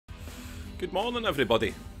Good morning,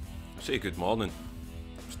 everybody. I say good morning.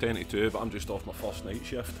 It's 10 to 2, but I'm just off my first night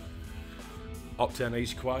shift. Up to a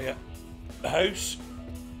nice quiet house,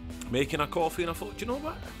 making a coffee, and I thought, do you know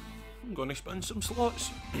what? I'm going to spin some slots.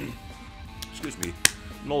 Excuse me,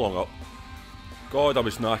 no long up. God, I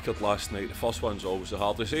was knackered last night. The first one's always the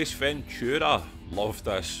hardest. Ace Ventura. Loved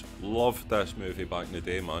this movie back in the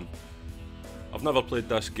day, man. I've never played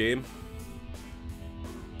this game.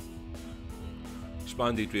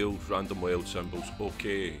 Expanded reels, random wild symbols.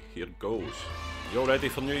 Okay, here goes. You all ready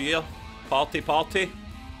for New Year? Party, party.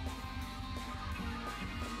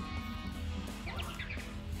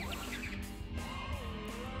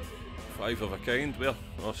 Five of a kind, where?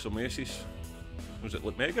 Oh, some aces. Was it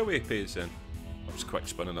like Mega Way pays then? I was quick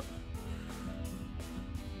spinning it.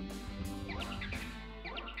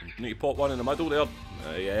 Need to pop one in the middle there.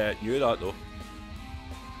 Yeah, knew that though.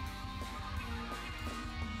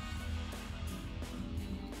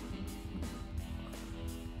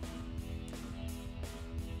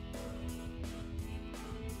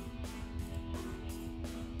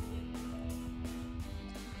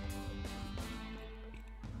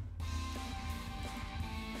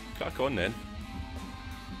 Crack on then.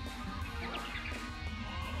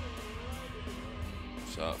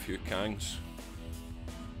 So a few kangs.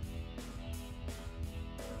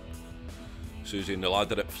 Susie and the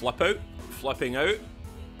ladder at flipping out.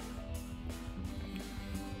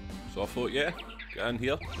 So I thought, yeah, get in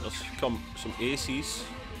here. There's come some aces.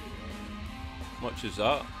 Much as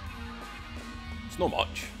that? It's not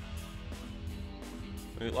much.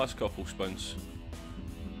 Right, last couple spins.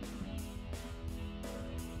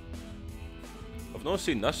 I've not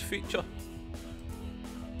seen this feature.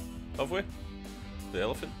 Have we? The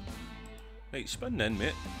elephant. Right, spin then,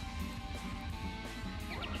 mate.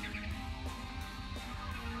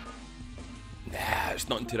 Nah, it's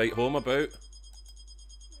nothing to write home about.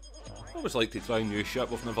 I always like to try new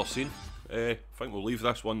shit we've never seen. I think we'll leave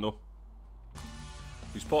this one though.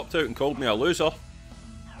 He's popped out and called me a loser.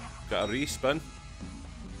 Got a respin.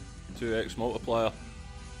 2x multiplier.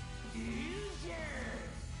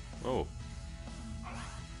 Oh.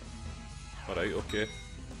 Alright, okay.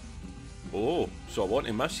 Oh, so I want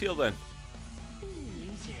to miss here then.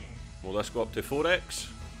 Will this go up to 4x?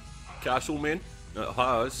 Castle main? It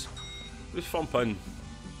has. Who's thumping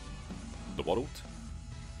the world?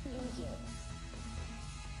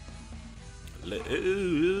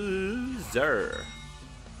 Nozzer.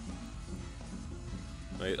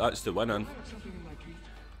 Right, that's the winning.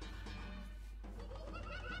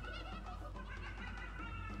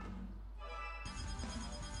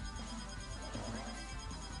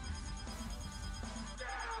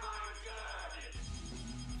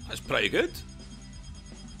 That's pretty good.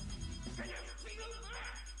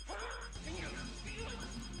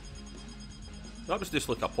 That was just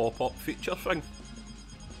like a pop-up feature thing.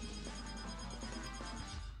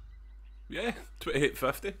 Yeah,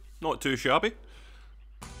 28.50. Not too shabby.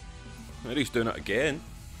 There he's doing it again.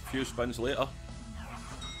 A few spins later.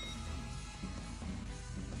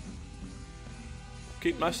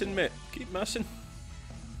 Keep missing, mate. Keep missing.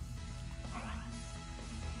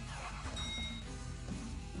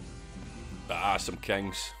 Ah, some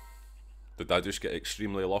kings. Did I just get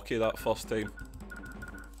extremely lucky that first time?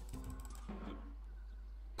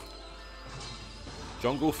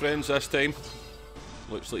 Jungle friends this time.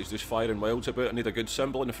 Looks like he's just firing wilds about. I need a good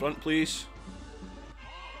symbol in the front, please.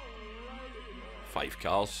 5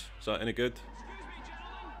 cars. Is that any good?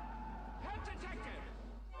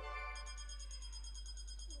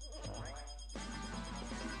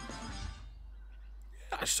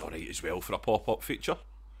 That's alright as well for a pop-up feature.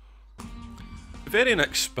 The very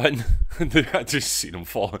next spin, I just seen him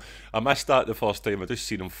fall. I missed that the first time. I just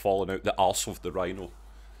seen him falling out the arse of the rhino.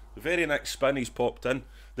 The very next spin he's popped in.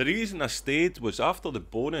 The reason I stayed was after the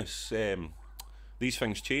bonus, these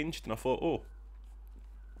things changed, and I thought, oh.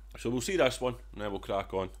 So we'll see this one, and then we'll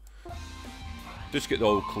crack on. Just get the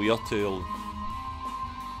all clear till...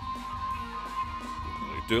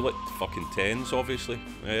 do like fucking 10s, obviously.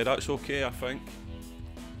 That's okay, I think.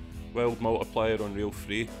 Wild multiplier on reel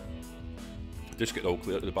 3. Just get the all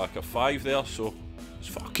clear to the back of 5 there, so let's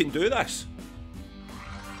fucking do this.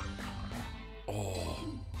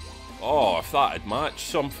 Oh, if that had matched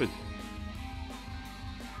something.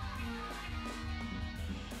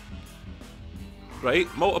 Right,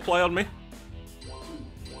 multiplier me.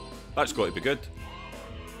 That's got to be good.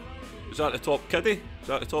 Is that the top kiddie? Is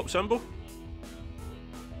that the top symbol?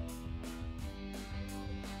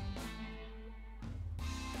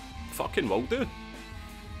 Fucking will do.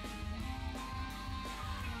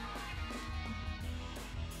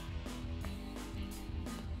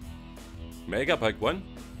 Mega big one.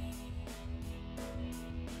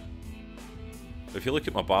 If you look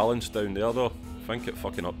at my balance down there though, I think it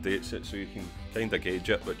fucking updates it so you can kinda gauge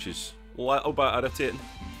it, which is a little bit irritating.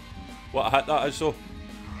 What a hit that is though.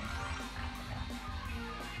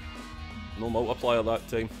 No multiplier that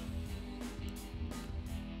time.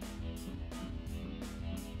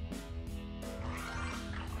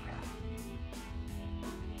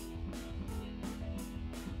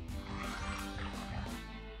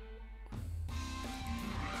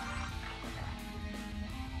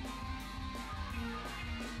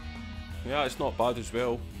 Yeah, it's not bad as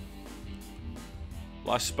well.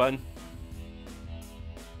 Last spin.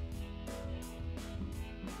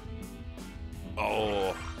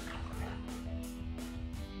 Oh.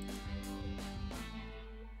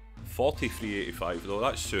 43.85 though,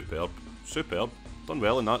 that's superb. Superb. Done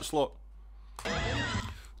well in that slot.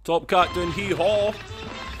 Top Cat doing hee-haw.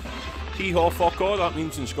 Hee-haw fuck all, that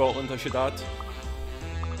means in Scotland I should add.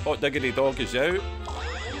 Hot Diggity Dog is out.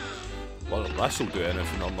 Well, this'll do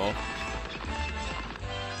anything or not.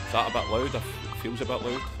 Is that a bit loud? It feels a bit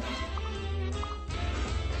loud.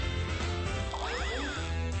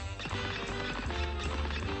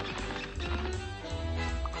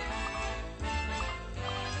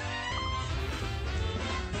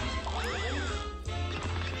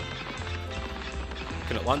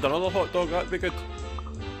 Can it land another hot dog? That'd be good.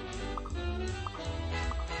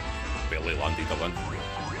 Barely landed a win.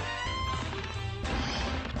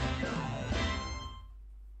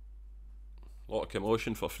 Lot of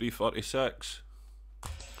commotion for 336.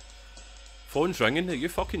 Phone's ringing. Are you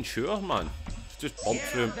fucking sure, man? It's just bumped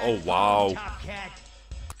through him. Oh wow.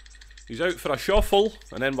 He's out for a shuffle,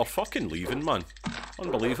 and then we're fucking leaving, man.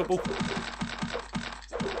 Unbelievable.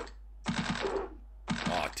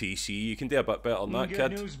 Ah, TC, you can do a bit better than that, kid.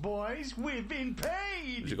 Good news, boys. We've been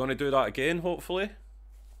paid. Is he going to do that again, hopefully?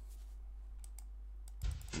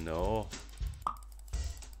 No.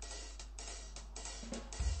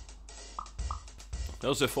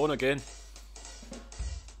 There's the phone again.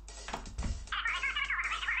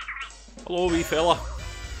 Hello, wee fella.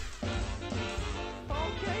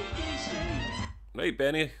 Okay, decent. Right,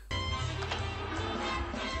 Benny.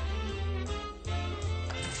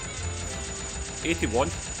 $81.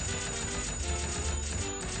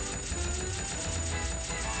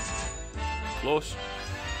 Close.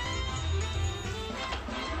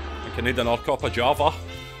 I can need another cup of Java.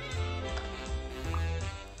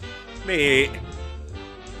 Mate.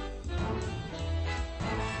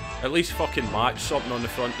 At least fucking match something on the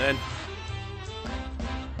front then.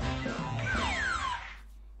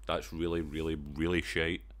 That's really, really, really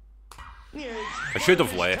shite. I should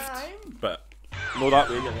have left, but no, that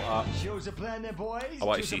way like that. Shows a plan there, boys. I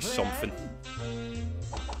want to see something.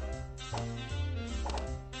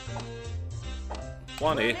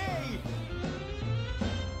 Plan A.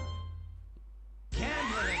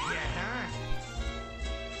 Gambling again, huh?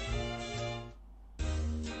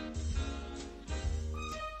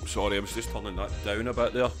 Sorry, I was just turning that down a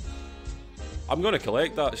bit there. I'm going to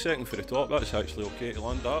collect that second for the top. That's actually okay to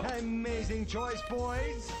land that. Amazing choice,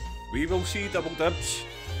 boys. We will see, double dibs.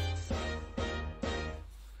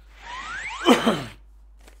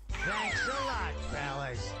 Thanks a lot,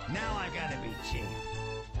 fellas. Now I gotta be cheap.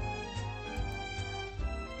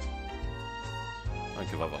 I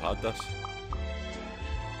think I've ever had this.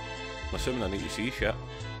 I'm assuming I need to see shit.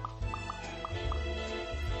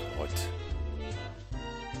 God.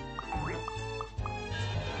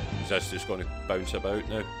 Is this just going to bounce about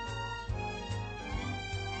now?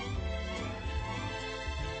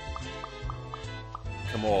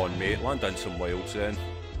 Come on, mate. Land in some wilds then.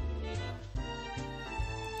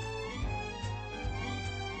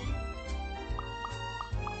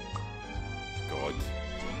 God.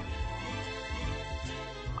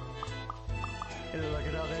 Look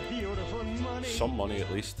at all that beautiful money. Some money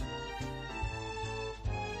at least.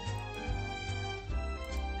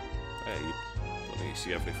 Hey, don't need to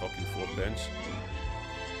see every fucking 4 pence.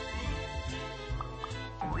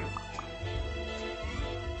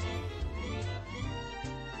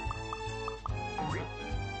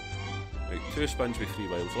 Right, 2 spins with 3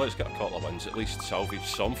 wilds. Let's get a couple of wins, at least salvage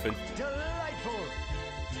something. Delightful.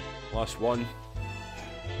 Last one.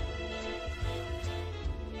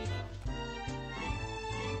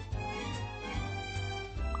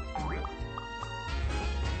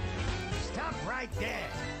 Stop right there.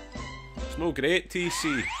 It's no great,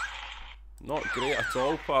 TC. Not great at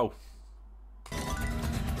all, pal.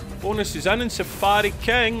 Bonus is in Safari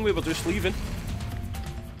King. We were just leaving.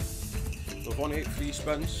 We've won 8 free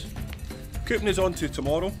spins. Coupon is on to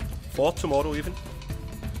tomorrow. For tomorrow, even.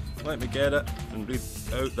 Let me get it and read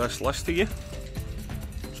out this list to you.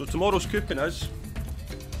 So tomorrow's coupon is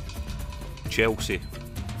Chelsea.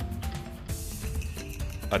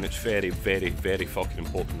 and it's very, very, very fucking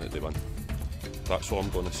important that they win. That's all I'm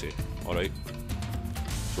going to say, alright?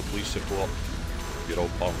 So please support your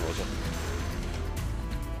old pal Nozzer.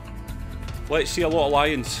 Let's see a lot of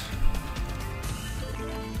Lions.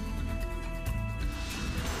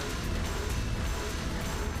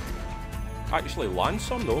 Actually land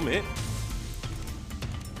some though, mate.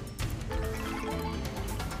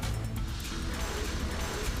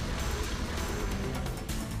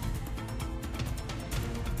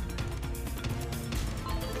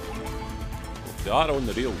 They are on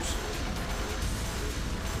the rails.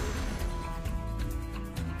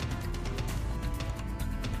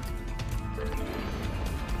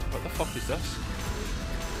 What the fuck is this?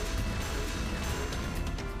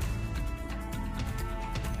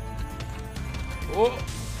 Oh!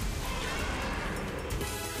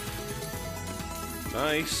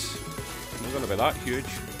 Nice. Not gonna be that huge.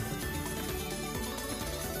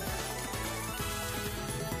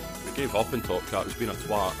 We gave up in Top Cat, it's been a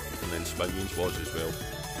twat, and then Spinions was as well.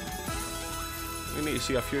 We need to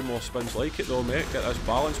see a few more spins like it though, mate. Get this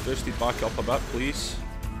balance boosted back up a bit, please.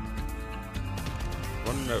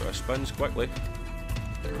 Running out of spins quickly.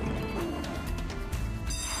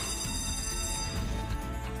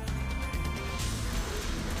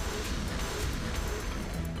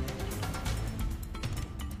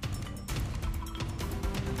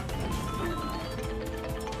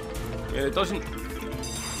 Yeah, it doesn't...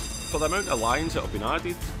 For the amount of lines that have been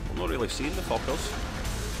added, I'm not really seeing the fuckers.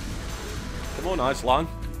 Come on, Aslan.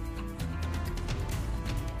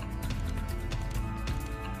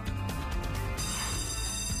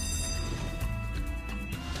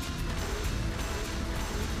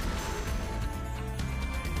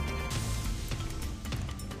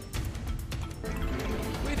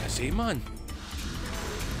 Where is he, man?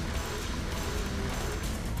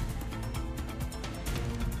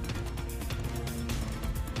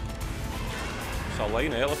 It's a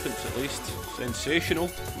line of elephants at least. Sensational,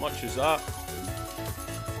 much as that.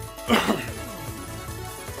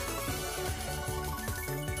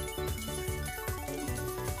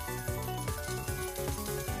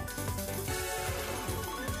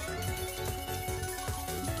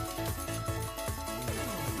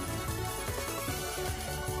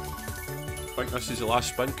 I think this is the last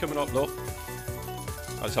spin coming up though.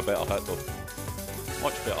 That's a better hit though.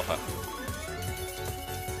 Much better hit.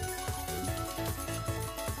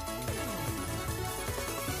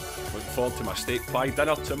 Looking forward to my steak pie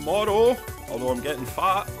dinner tomorrow, although I'm getting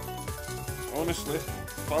fat. Honestly,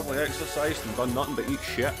 hardly exercised and done nothing but eat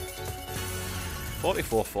shit.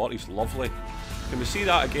 44.40 is lovely. Can we see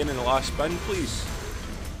that again in the last spin, please?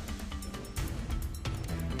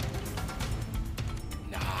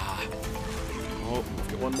 Oh,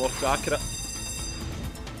 we've got one more crack at it.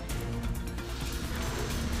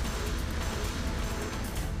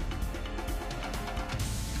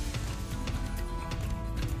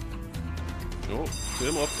 No,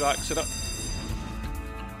 two more cracks at it.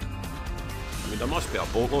 I mean, there must be a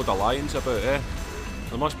boatload of lions about, eh?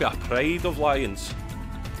 There must be a pride of lions.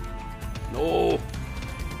 No!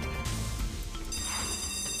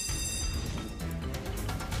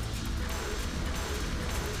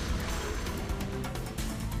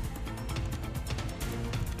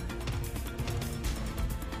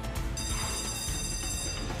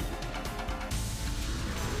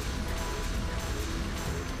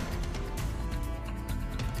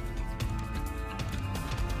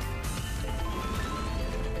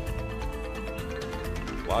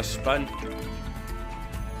 Last spin.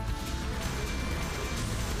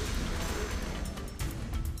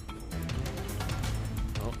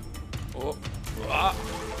 Oh, oh, ah.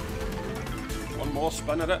 One more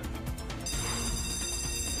spin at it.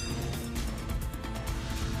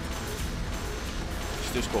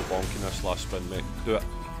 Just go bonking this last spin, mate. Do it.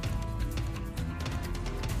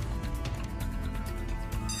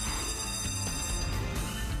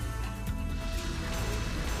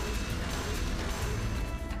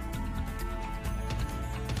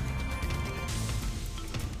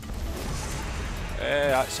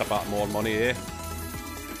 That's a bit more money, eh?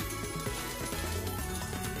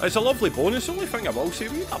 It's a lovely bonus. The only thing I will say,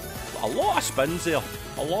 we had a lot of spins there.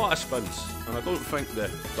 A lot of spins. And I don't think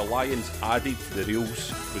that the Lions added to the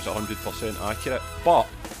reels was 100% accurate. But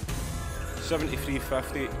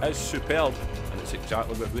 73.50 is superb. And it's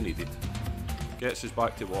exactly what we needed. Gets us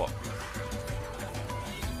back to what?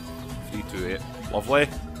 328. Lovely.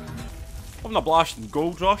 Having a blasting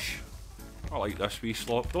gold rush. I like this wee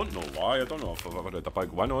slot. Don't know why. I don't know if I've ever had a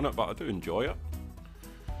big win on it, but I do enjoy it.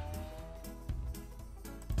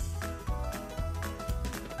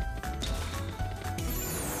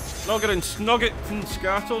 Nugget and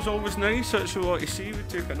scatter's always nice. That's what you see. We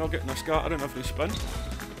take a nugget and a scatter in every spin.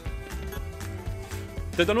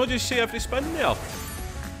 Did I not just say every spin there?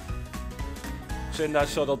 Saying that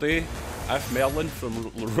the other day, if Merlin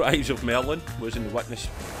from Rise of Merlin was in the witness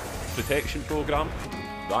protection programme,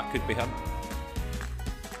 that could be him.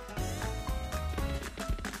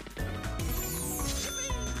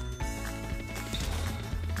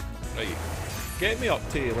 Right, get me up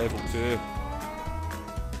to level 2.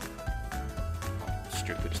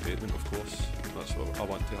 Stupid statement, of course. That's what I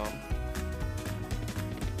want to happen.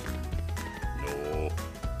 No.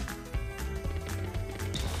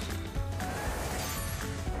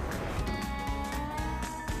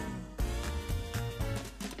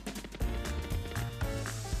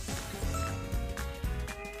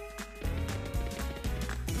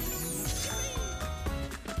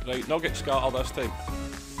 Right, nugget scatter this time.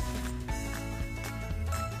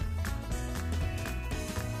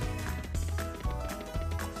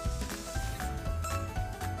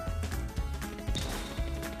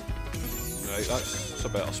 Right, that's a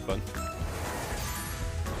better spin.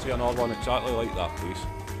 See another one exactly like that, please.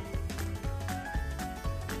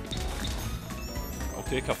 I'll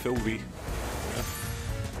take a full V. Yeah.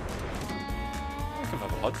 I think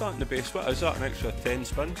I've never had that in the base. What is that? An extra 10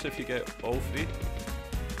 spins if you get all 3?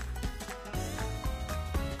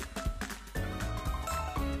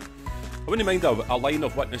 I wouldn't mind a line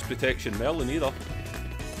of witness protection Merlin either.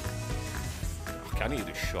 Oh, can you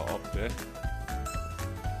just shut up, eh?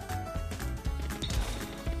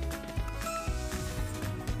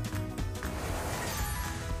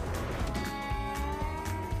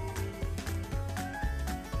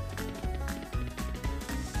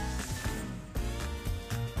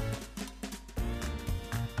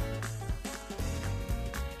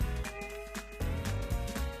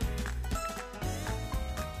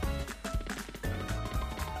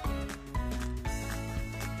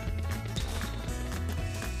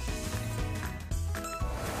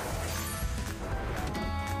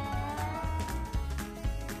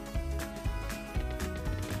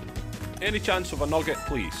 Any chance of a nugget,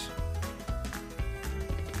 please?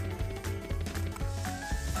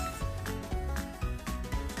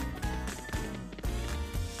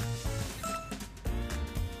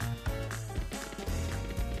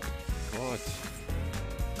 God.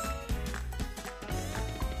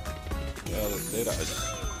 Yeah, there it is.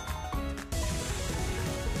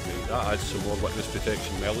 Okay, that adds some more witness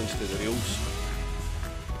protection melons to the reels.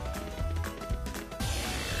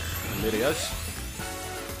 And there he is.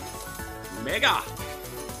 Mega! I'm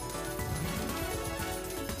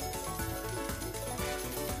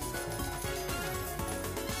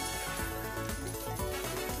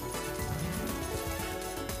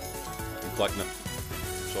clicking it.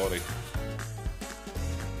 Sorry.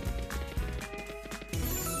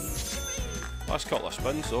 Last couple of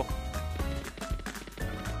spins though.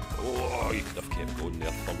 Oh, you could have kept going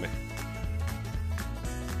there for me.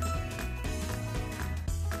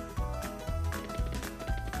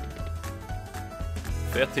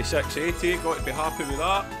 $36.80, got to be happy with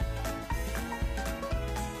that.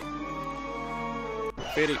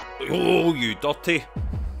 Fairy. Oh, you dirty.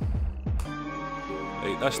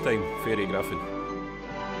 Right, this time, Fairy Griffin.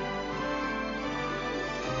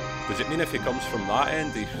 Does it mean if he comes from that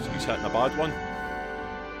end, he's hitting a bad one?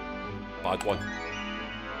 Bad one.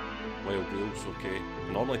 Wild wheels, okay.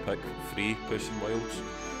 I normally pick 3 pushing wilds.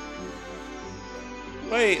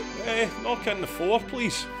 Right, knock in the 4,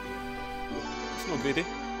 please. It's not greedy.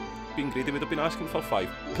 Being greedy would have been asking for 5.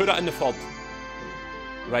 Put it in the 3rd.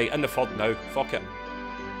 Right, in the 3rd now. Fuck it.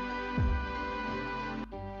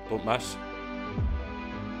 Don't miss.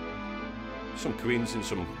 Some queens and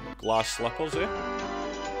some glass slippers, eh?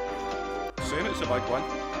 Saying it's a big one.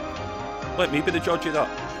 Let me be the judge of that.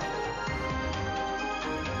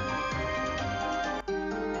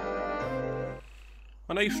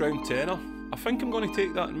 A nice round tenner. I think I'm going to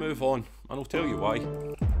take that and move on. And I'll tell you why.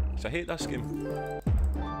 Because I hate this game.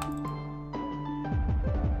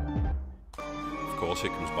 Of course he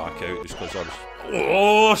comes back out just because I was...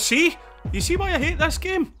 Oh, see? You see why I hate this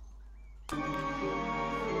game?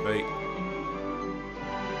 Right.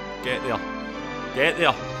 Get there. Get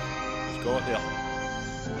there. He's got there.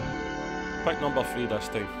 Pick number 3 this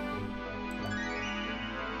time.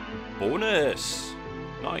 Bonus.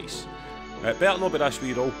 Nice. Better not be this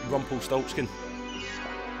wee Rumpelstiltskin.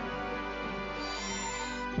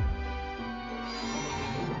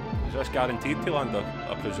 Is this guaranteed to land,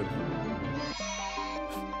 I presume? I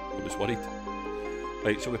was worried.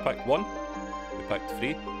 Right, so we picked 1, we picked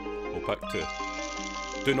 3, we'll pick 2.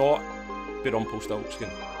 Do not be Rumpelstiltskin.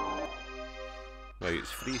 Right,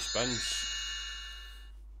 it's 3 spins.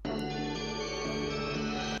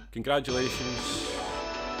 Congratulations.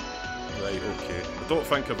 Right, okay. I don't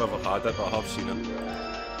think I've ever had it, but I have seen it.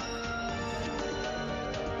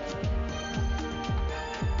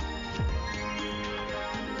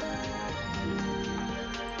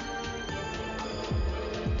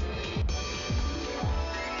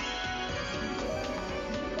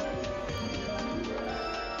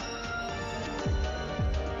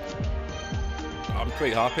 I'm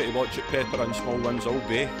quite happy to watch it pepper in small wins all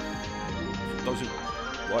day. If it doesn't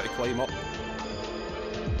want to climb up.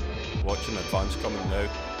 Watching advance coming now.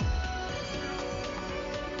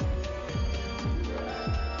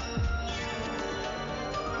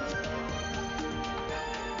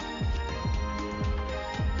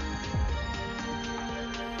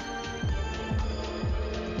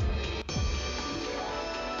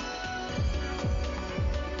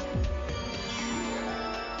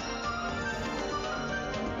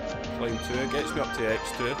 Climb 2, gets me up to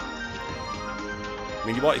X2. I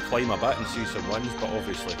mean, you want to climb a bit and see some wins, but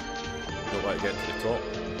obviously you don't want to get to the top.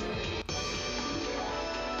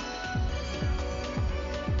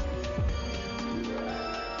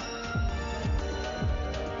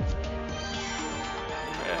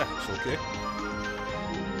 Yeah, it's okay.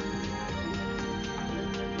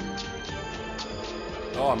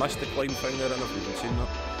 Oh, I missed the climb thing there, I don't know if you've even seen that.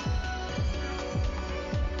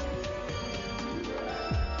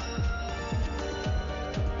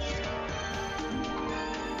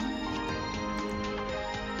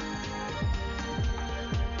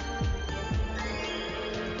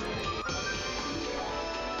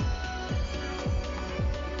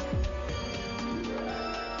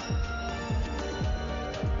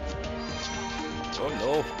 Oh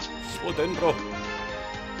no, slow down bro.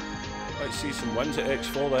 Let's see some wins at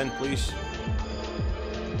X4 then, please.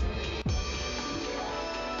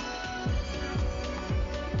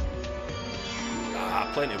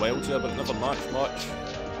 Ah, plenty of wilds there, but it never matched much.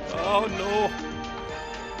 Oh no.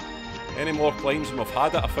 Any more climbs and we've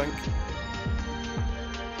had it, I think.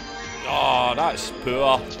 Oh, that's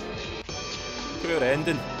poor. Poor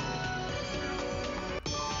ending.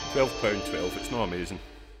 £12.12, it's not amazing.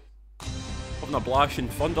 Having a blashing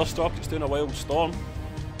thunderstruck, it's doing a wild storm.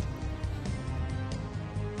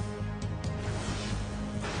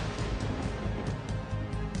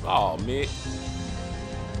 Oh mate.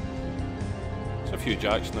 It's a few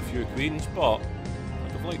jacks and a few queens, but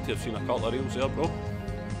I'd have liked to have seen a couple of reels there, bro.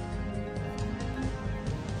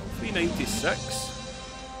 396.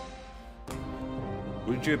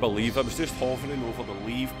 Would you believe I was just hovering over the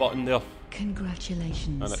leave button there?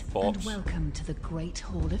 Congratulations And it pops. and welcome to the Great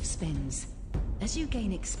Hall of Spins. As you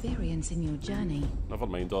gain experience in your journey... Never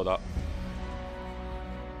mind all that.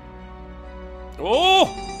 Oh!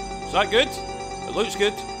 Is that good? It looks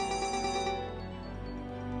good.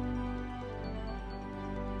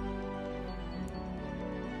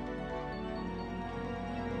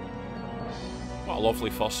 What a lovely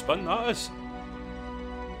first spin that is.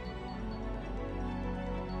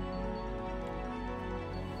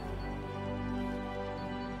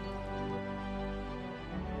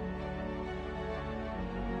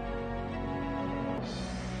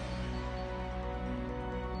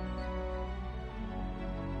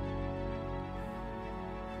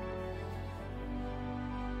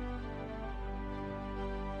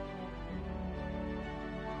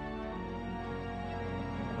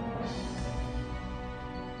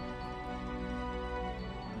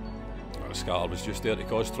 The scatter was just there to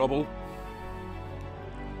cause trouble.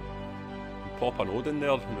 Pop an ode in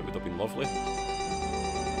there and it would have been lovely.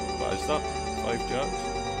 What is that? 5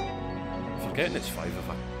 jacks? Forgetting it's 5 of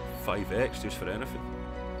a 5x just for anything.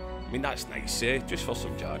 I mean, that's nice, eh? Just for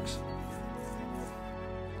some jacks.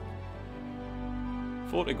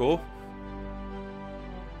 4 to go.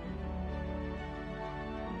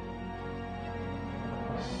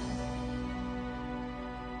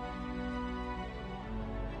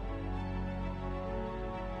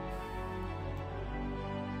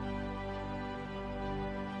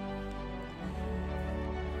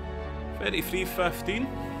 $33.15.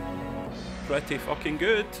 Pretty fucking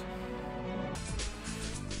good.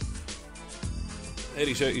 There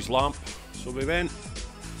he's out his lamp. So we went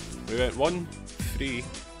 1, 3,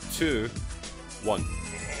 2, 1.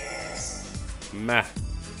 Meh.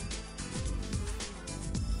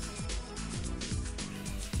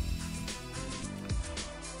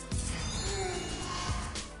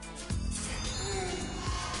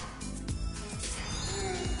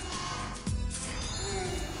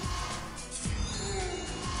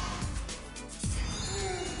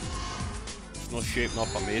 Not shaping up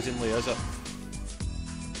amazingly, is it?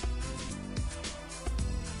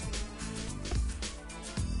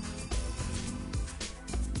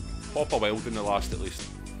 Pop a wild in the last at least.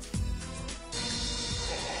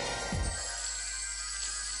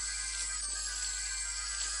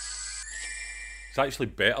 It's actually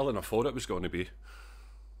better than I thought it was going to be.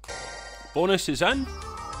 Bonus is in.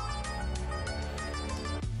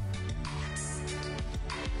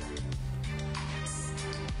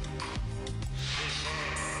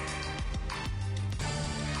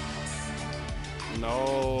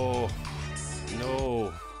 No.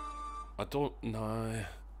 No. I don't... Nah.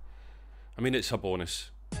 I mean, it's a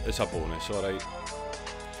bonus. It's a bonus, alright.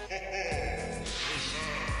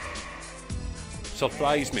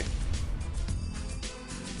 Surprise me.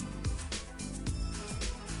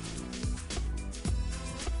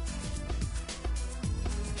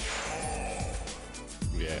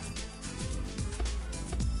 Yeah.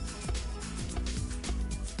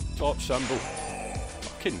 Top symbol.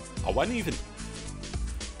 Fucking, I win even.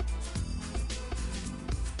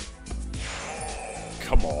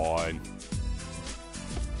 Come on.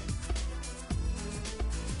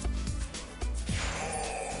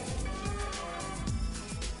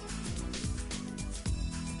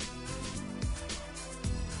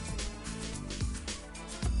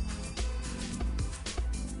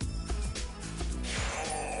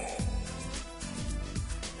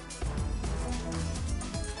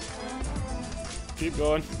 Keep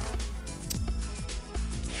going.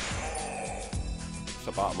 It's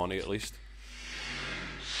a bat of money at least.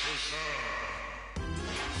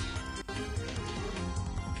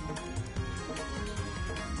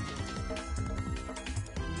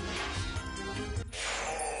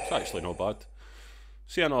 It's actually not bad.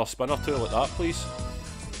 See another spin or two like that, please.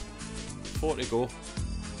 4 to go.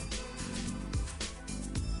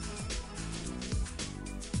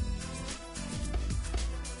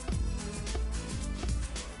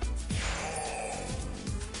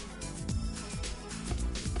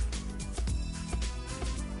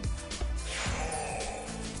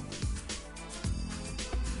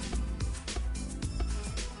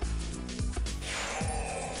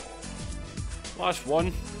 Last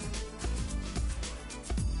one.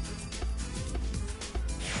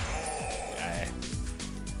 Yeah.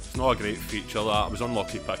 It's not a great feature that. I was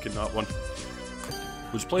unlucky picking that one.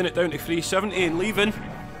 Was playing it down to 370 and leaving.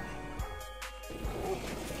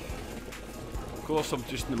 Of course, I'm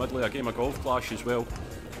just in the middle of a game of Golf Clash as well.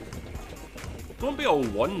 Don't be all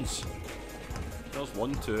ones. There's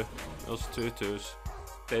 1, 2. There's 2 twos.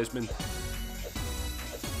 Desmond.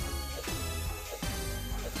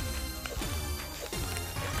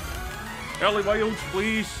 Early wilds,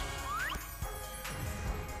 please.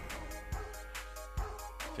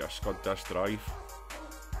 Just got this drive.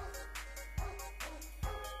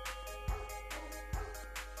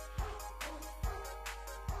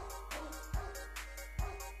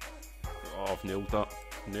 Oh, I've nailed that.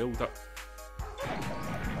 Nailed it.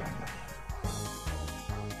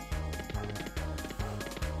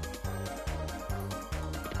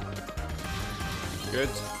 Good.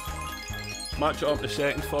 Match it up to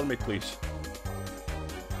second for me, please.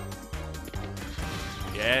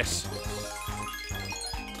 Yes.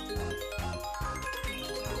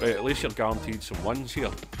 Right, at least you're guaranteed some wins here.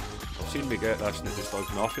 I've seen me get this and it just does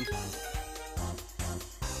nothing.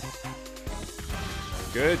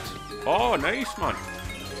 Good. Oh, nice, man.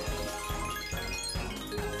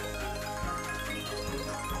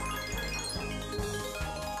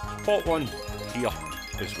 Pot one here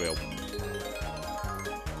as well.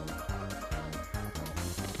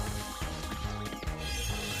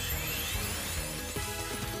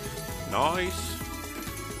 Nice.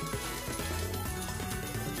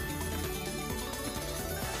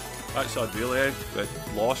 That's odd really, but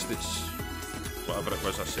lost its whatever it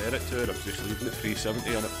was I set it to, and I'm just leaving it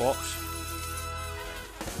 370 and it pops.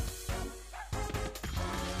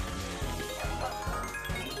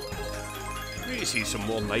 Need to see some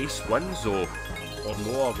more nice wins though, or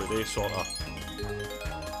more with they sort of.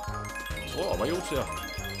 There's a lot of wilds there.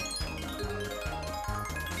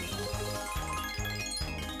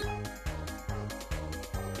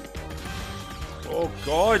 Oh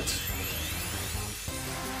God!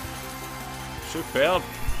 Superb!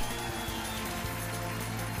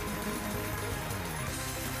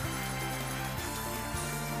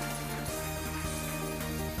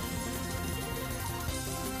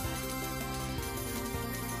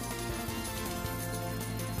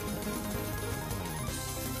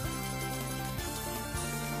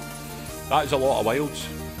 That is a lot of wilds.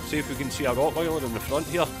 See if we can see a Rottweiler in the front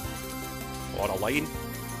here. Or a line.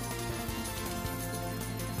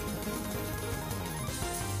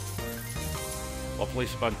 Lovely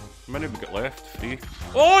spin. How many have we got left? 3.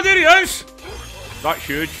 Oh, there he is! That's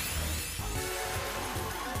huge.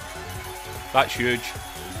 That's huge.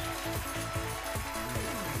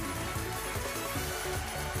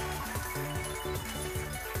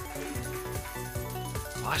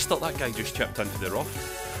 bastard, that guy just chipped into the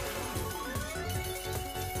rough.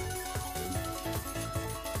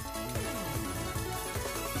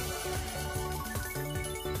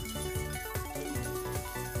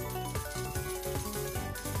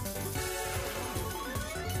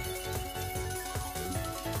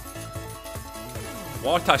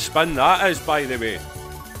 What a spin that is, by the way.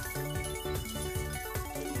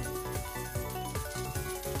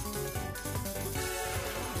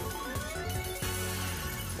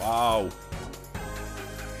 Wow.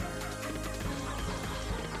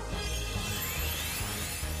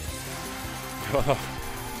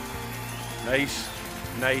 Nice,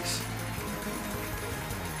 nice.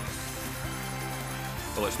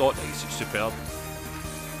 Well, it's not nice, it's superb.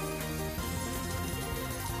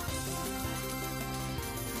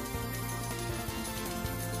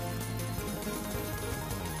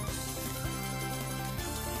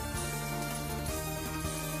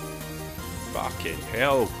 Fucking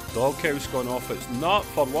hell, doghouse gone off its nut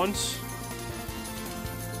for once.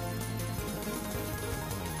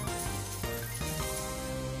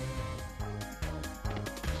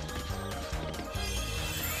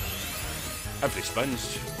 Every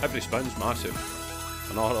spin's massive.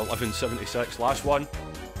 Another 1176, last one.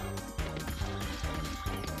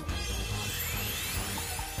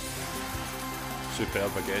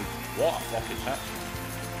 Superb again. What a fucking hit.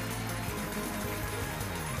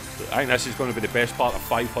 I think this is going to be the best part of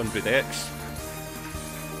 500X.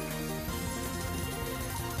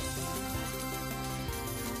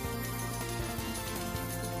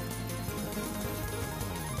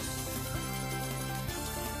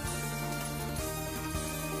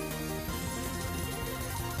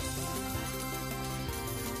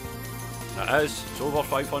 It is. It's over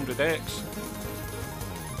 500X.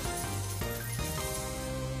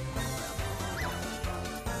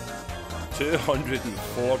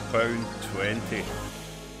 £204.20.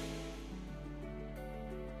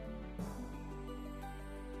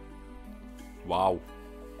 Wow.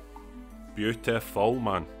 Beautiful,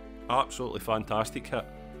 man. Absolutely fantastic hit.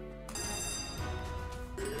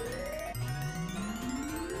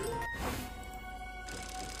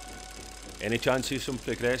 Any chance of some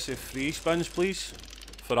progressive free spins, please?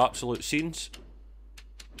 For absolute scenes.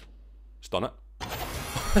 Stun it.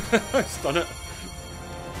 Stun it.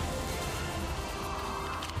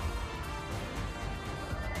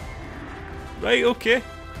 Right, okay.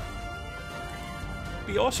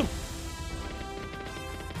 Be awesome.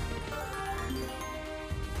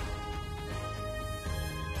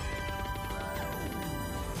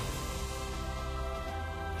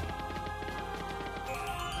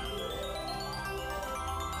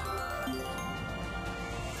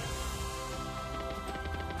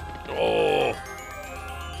 Oh,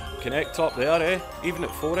 connect up there, eh? Even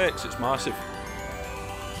at 4x, it's massive.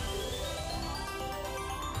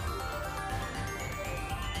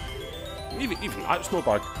 Even that's no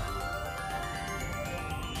bad.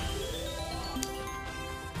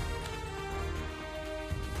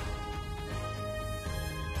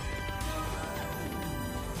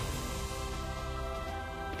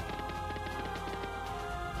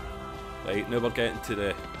 Right, now we're getting to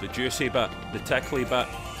the juicy bit, the tickly bit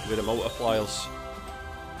with the multipliers.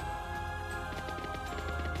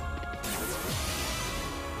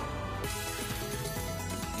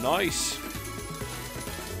 Nice.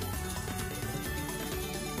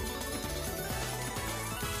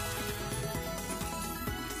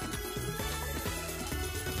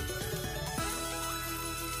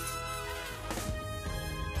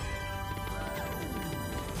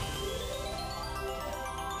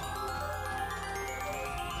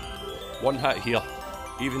 One hit here,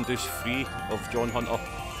 even just free of John Hunter.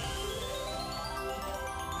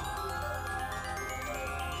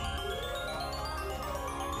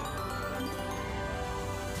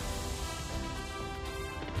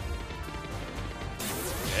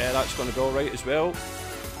 Yeah, that's going to go right as well.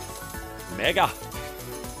 Mega.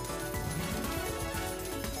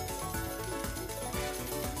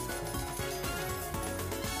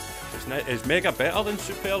 Is Mega better than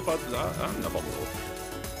Superb? I never know.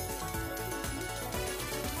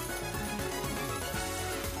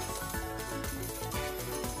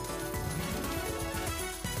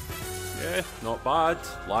 Yeah, not bad.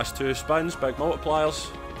 Last two spins, big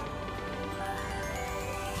multipliers.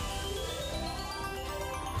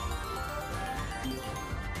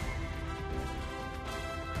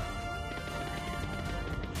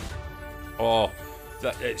 Oh,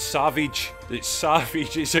 it's savage. It's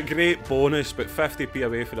savage. It's a great bonus, but 50p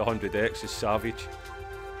away for the 100x is savage.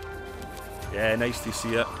 Yeah, nice to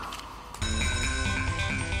see it.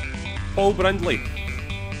 Paul Brindley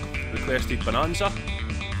requested Bonanza.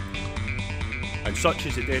 And such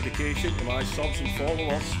is the dedication to my subs and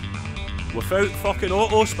followers. Without fucking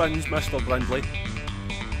auto spins, Mr. Brindley,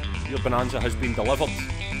 your bonanza has been delivered.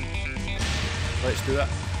 Let's do it.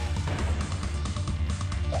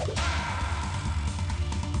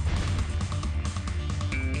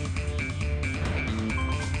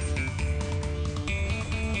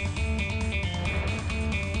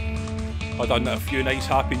 I've done a few nice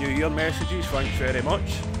Happy New Year messages, thanks very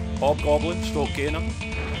much. Hobgoblin, Stoke Gainer,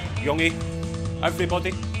 Youngie,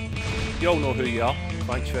 everybody. You all know who you are,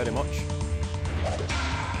 thanks very much.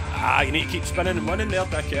 Ah, you need to keep spinning and winning there,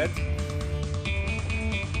 dickhead.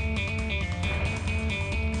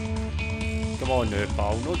 Come on now,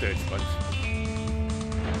 pal, no dead spins.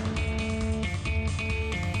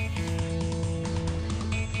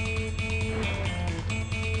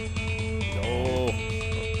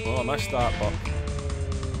 I missed that, but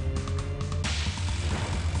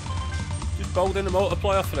just building the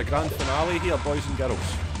multiplier for the grand finale here, boys and girls.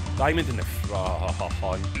 Diamond in the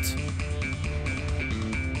front.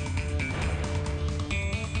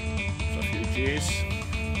 There's a few J's.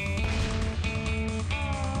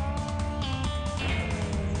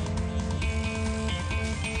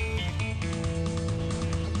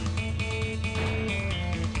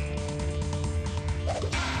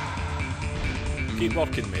 Keep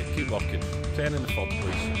working, mate, keep working. 10 in the third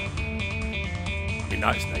place. I mean,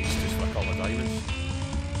 that's nice, just for a couple of diamonds.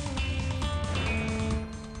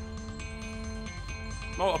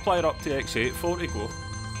 Multiplier up to X8, 40 go.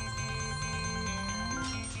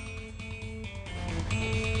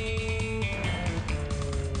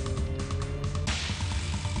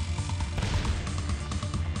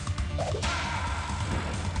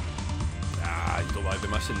 Ah, you don't want to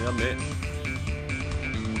be missing there, mate.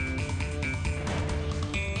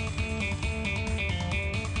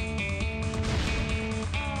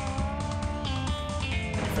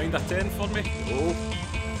 Find a 10 for me. Oh.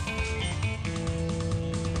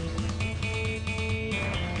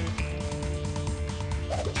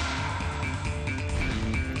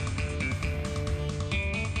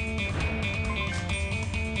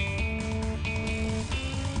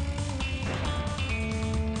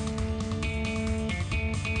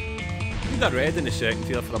 Need a red in the second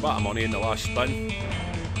here for a bit of money in the last spin.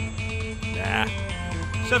 Nah.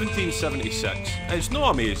 1776. It's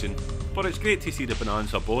not amazing. But it's great to see the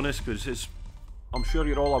bonanza bonus because I'm sure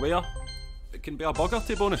you're all aware, it can be a bugger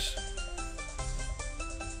to bonus.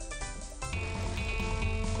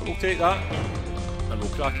 But we'll take that and we'll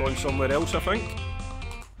crack on somewhere else, I think.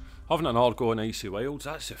 Having an hour go on Icy Wilds,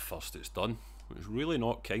 that's the first it's done. It's really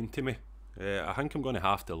not kind to me. I think I'm going to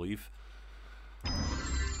have to leave.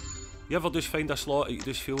 You ever just find a slot that you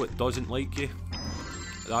just feel it doesn't like you?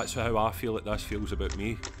 That's how I feel that this feels about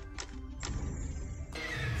me.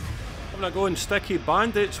 I'm going to go and Sticky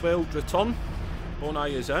Bandits Wild Return.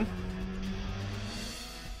 Bonai is in.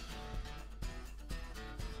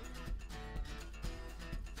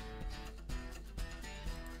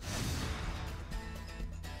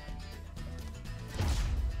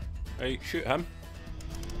 Right, shoot him.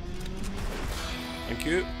 Thank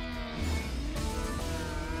you.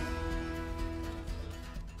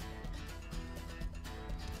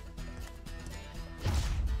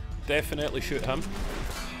 Definitely shoot him.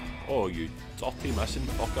 Oh, you dirty missing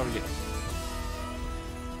fucker, you.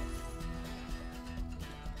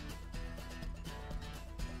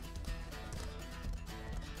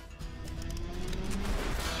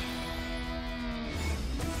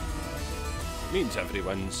 Means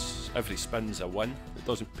every spin's a win. It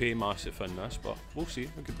doesn't pay massive in this, but we'll see.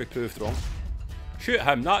 I could be proved wrong. Shoot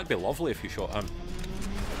him, that'd be lovely if you shot him.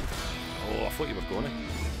 Oh, I thought you were going to.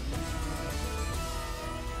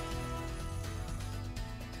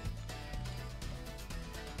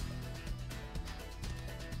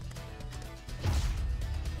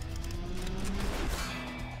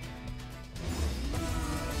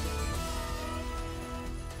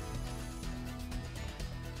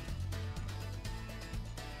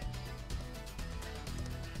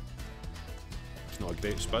 Not a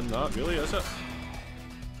great spin that, really, is it?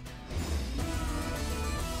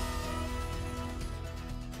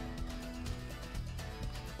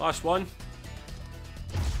 Last one.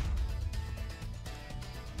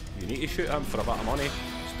 You need to shoot him for a bit of money.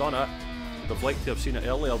 It's done it. Would have liked to have seen it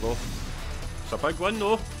earlier though. It's a big win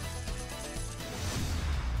though.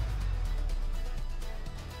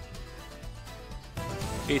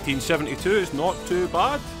 $18.72 is not too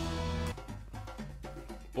bad.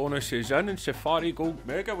 Bonus is in Safari Gold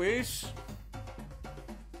Megaways.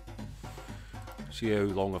 See how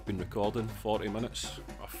long I've been recording, 40 minutes.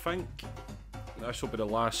 I think this will be the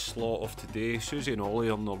last slot of today. Susie and Ollie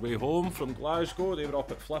on their way home from Glasgow. They were up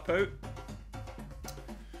at Flip Out.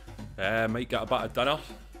 Might get a bit of dinner,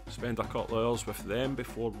 spend a couple of hours with them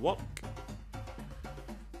before work.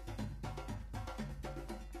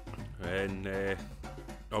 And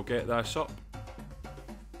I'll get this up.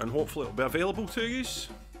 And hopefully it'll be available to yous.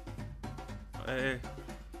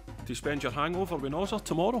 To spend your hangover with Nozzer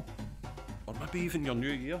tomorrow. Or maybe even your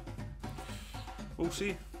new year. We'll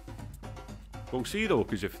see. We'll see though,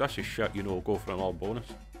 because if this is shit, you know, I'll go for another bonus.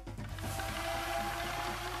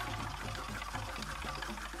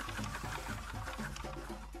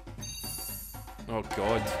 Oh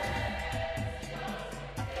god.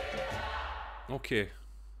 Okay.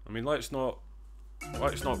 I mean, let's not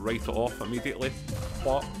write it off immediately,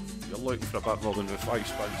 but you're looking for a bit more than the 5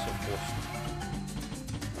 spins, of course.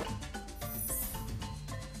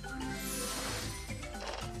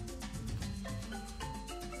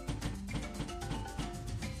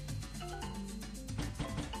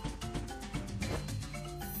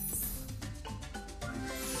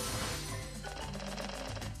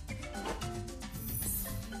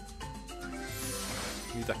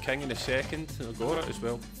 Need a king in a second, and I'll go it as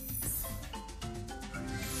well.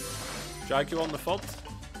 Drag you on the third?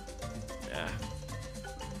 Yeah.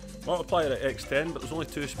 Multiplier at x10, but there's only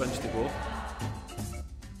 2 spins to go.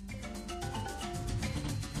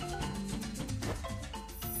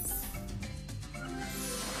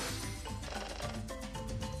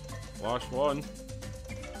 Last one.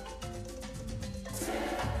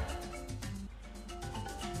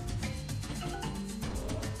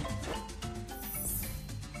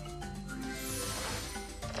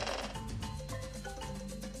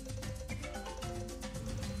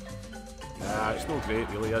 Nah, it's no great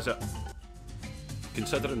really, is it?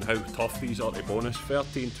 Considering how tough these are to bonus.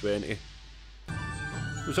 13, 20.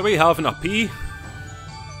 Was a way having a pee.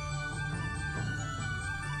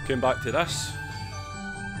 Came back to this.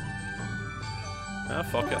 Ah,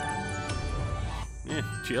 fuck it. Yeah,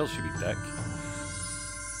 cheers, you wee dick.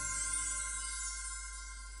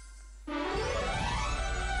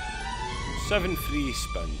 Seven free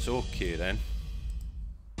spins, okay then.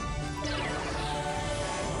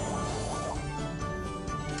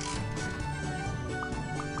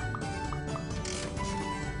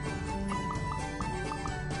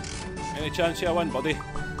 Any chance I win, buddy?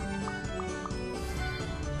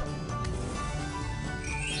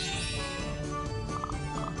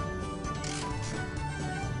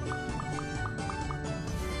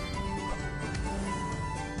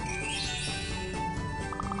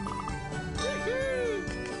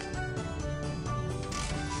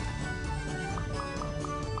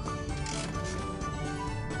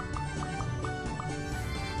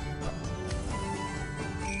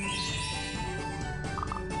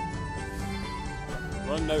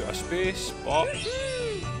 Run out of space, but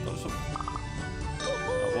that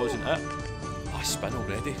wasn't it. I spin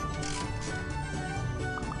already.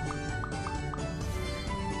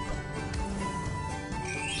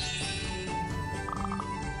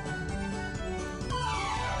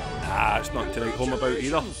 Nah, it's not to write home about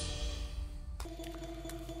either.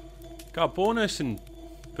 Got a bonus and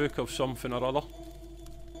book of something or other.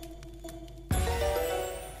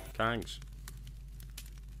 Thanks.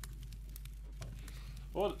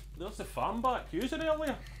 Oh, there's the fan back. Use it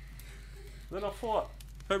earlier. Then I thought,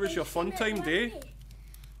 how was your fun time day?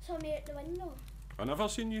 Saw me at the window. I never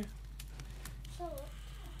seen you. So,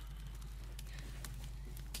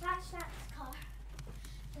 that's car.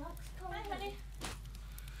 That's car. Hi, honey.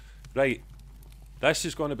 Right, this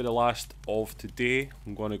is going to be the last of today.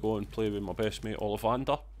 I'm going to go and play with my best mate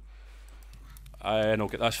Ollivander. And I'll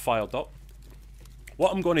get this fired up.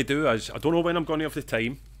 What I'm going to do is, I don't know when I'm going to have the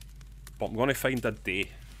time, but I'm going to find a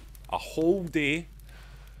day, a whole day,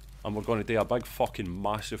 and we're going to do a big fucking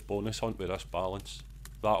massive bonus hunt with this balance.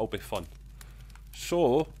 That'll be fun.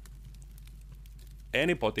 So,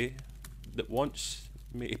 anybody that wants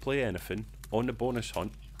me to play anything on the bonus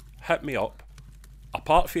hunt, hit me up.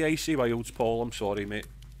 Apart from Icy Wilds, Paul, I'm sorry mate,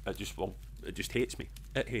 it just hates me.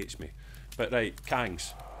 It hates me. But right,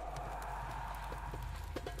 Kangs.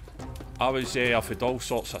 I've had all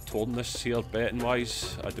sorts of tournaments here betting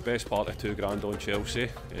wise. I had the best part of £2 on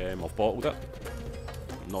Chelsea. I've bottled it.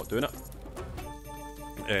 I'm not doing it.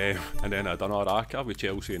 And then I done Araka with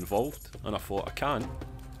Chelsea involved, and I thought I can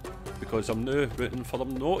because I'm now rooting for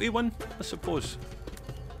them not to win, I suppose.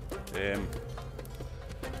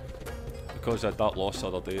 Because I had that loss the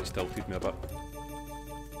other day, it tilted me a bit.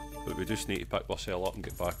 But we just need to pick ourselves up and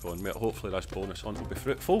get back on, mate. Hopefully this bonus hunt will be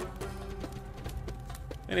fruitful.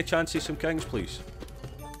 Any chances some kings, please?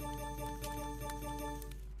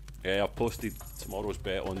 Yeah, I've posted tomorrow's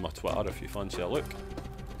bet on my Twitter if you fancy a look.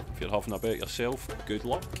 If you're having a bet yourself, good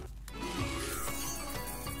luck.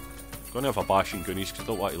 Gonna have a bash in Goonies because I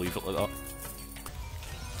don't want to leave it like that.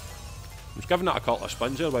 I was giving it a couple of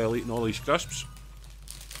spins there while eating all these crisps.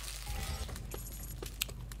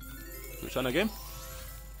 What's in again?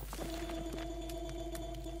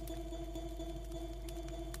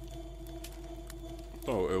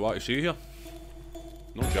 Don't know what to see here.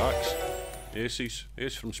 No jacks. Aces.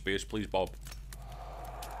 Ace from space, please, Bob.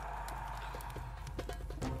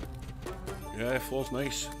 Yeah, floor's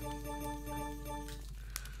nice.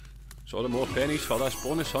 So the more pennies for this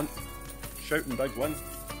bonus hunt. Shouting big win.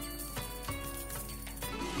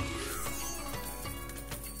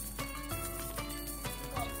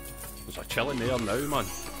 There's a chill in there now, man.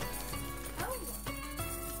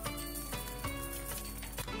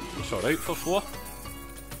 It's alright for 4.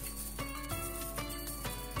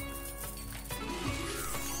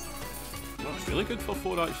 No, it's really good for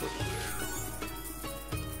 4 actually.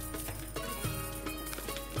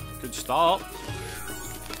 Good start.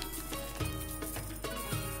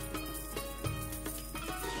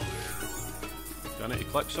 Do I need to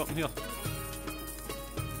click something here?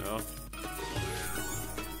 No.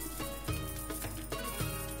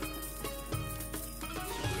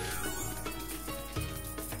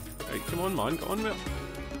 Right, come on man, get on with it.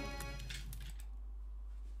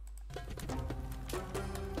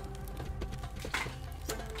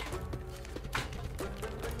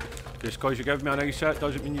 Just because you give me a nice hit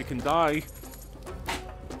doesn't mean you can die.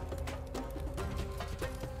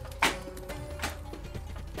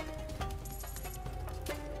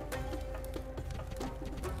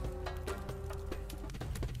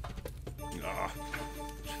 Nah,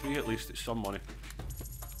 it's free at least, it's some money.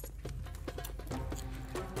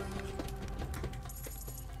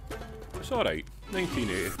 It's alright,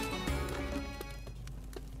 1980.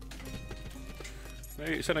 Right,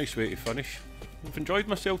 it's a nice way to finish. I've enjoyed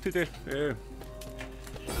myself today.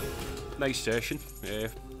 Nice session. A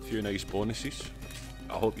few nice bonuses.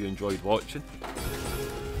 I hope you enjoyed watching.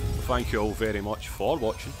 Thank you all very much for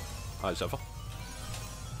watching, as ever.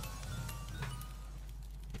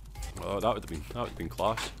 Oh, that would have been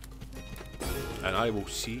class. And I will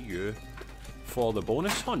see you for the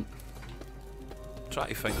bonus hunt. Try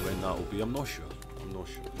to think when that will be. I'm not sure.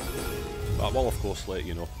 But I will of course let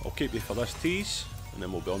you know. I'll keep you for this tease, and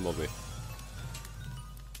then we'll be on my way.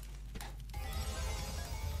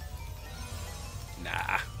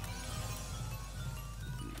 Nah.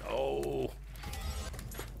 No.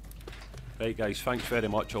 Right guys, thanks very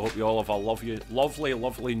much. I hope you all have a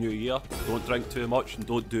lovely new year. Don't drink too much and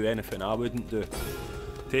don't do anything I wouldn't do.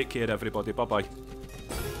 Take care everybody, bye bye.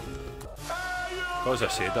 Because I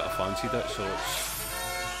said that I fancied it, so it's...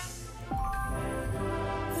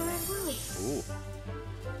 Oh.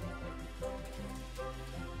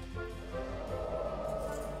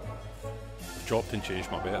 Dropped and changed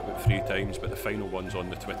my bet about 3 times, but the final one's on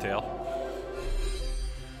the Twitter.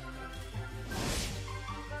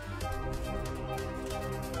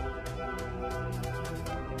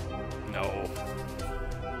 No.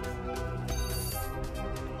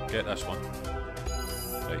 Get this one.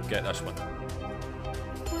 Right, get this one.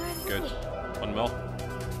 Good. 1 mil.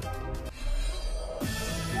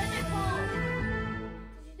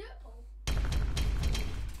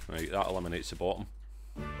 Right, that eliminates the bottom.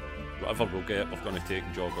 Whatever we'll get, we're going to take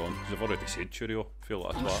and jog on. Because I've already said Cheerio. Feel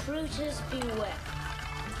like a twat. Recruiters beware.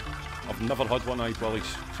 I've never had one-eyed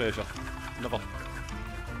Willie's treasure. Never.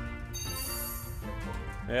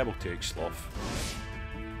 Yeah, we'll take Sloth.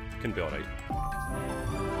 Can be alright.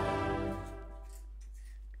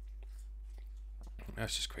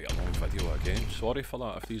 This is quite a long video again. Sorry for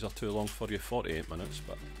that if these are too long for you. 48 minutes,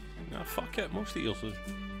 but nah, fuck it. Most of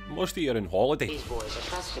you are on holiday. These boys are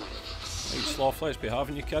customers. Right, Sloth, let's be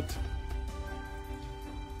having you, kid.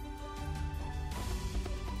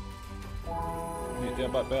 You need to do a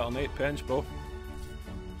bit better than 8 pence, bro.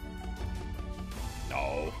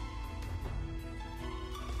 No.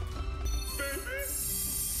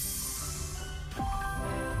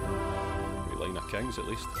 3 line of kings at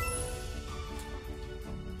least.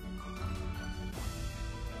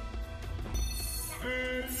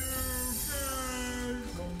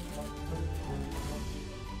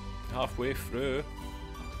 Halfway through.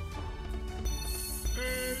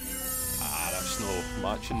 Ah, that's no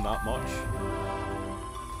matching that much.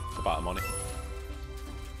 It's a bit of money.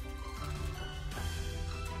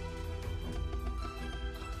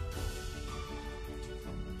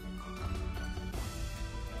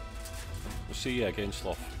 We'll see you again,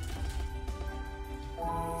 Sloth.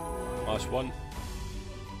 Last one.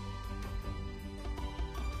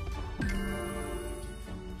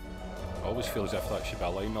 Always feel as if that should be a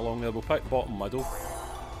line along there. We'll pick bottom middle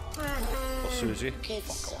for Susie.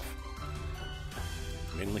 Fuck off.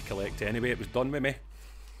 Mainly collect anyway, it was done with me.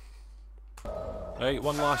 Right,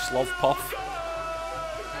 one last love puff.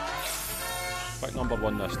 Pick number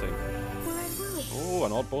 1 this time. Oh,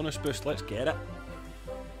 an odd bonus boost, let's get it.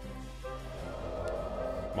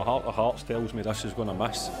 My heart of hearts tells me this is going to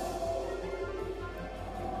miss.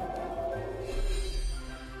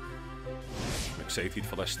 I'm excited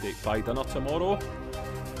for this steak pie dinner tomorrow.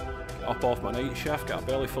 Get up off my night shift, get a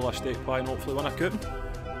belly full of steak pie and hopefully win a coupon.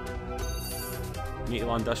 Need to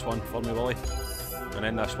land this one for me, Willie. And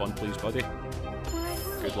then this one, please, buddy.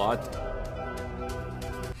 Good lad.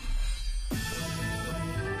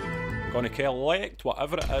 I'm going to collect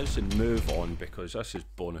whatever it is and move on because this is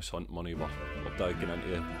bonus hunt money we're diving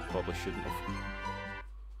into. Probably shouldn't have.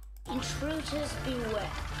 Intruders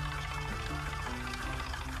beware.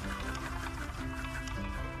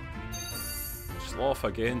 Sloth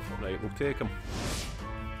again. Right, we'll take him.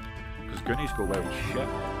 Because Goonies go well as shit.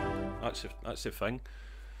 That's the thing.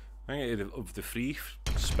 I think of the free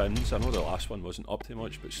spins, I know the last one wasn't up to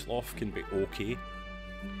much, but Sloth can be okay.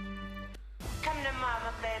 Come to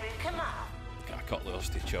mama, baby, come on. Get a couple of us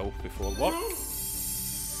to chill before work.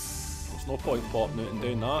 There's no point popping out and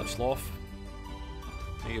doing that, Sloth.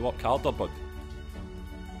 Need to work harder, bud.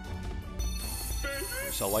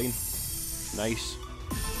 It's a line. Nice.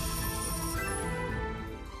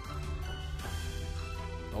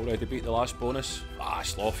 Already beat the last bonus. Ah,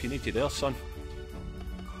 Sloth, you need you there, son.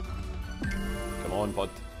 Come on, bud.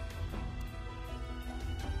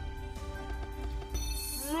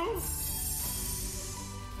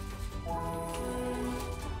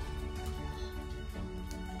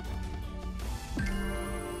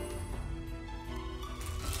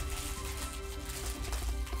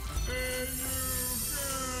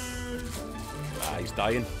 Ah, he's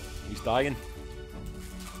dying. He's dying.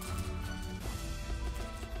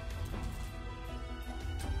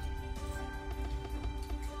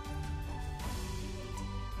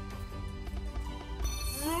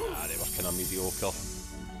 Ah, they were kind of mediocre.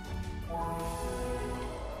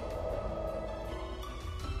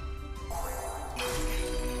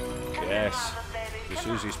 Yes. The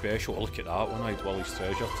Susie special. Look at that one. I had Willie's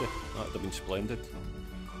treasure to. That would have been splendid.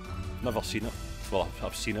 Never seen it. Well,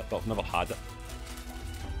 I've seen it, but I've never had it.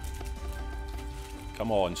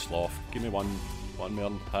 Come on, Sloth. Give me one more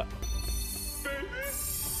hit. I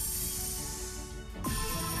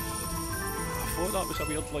thought that was a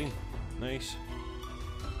weird line. Nice.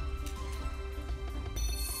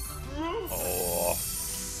 Oh,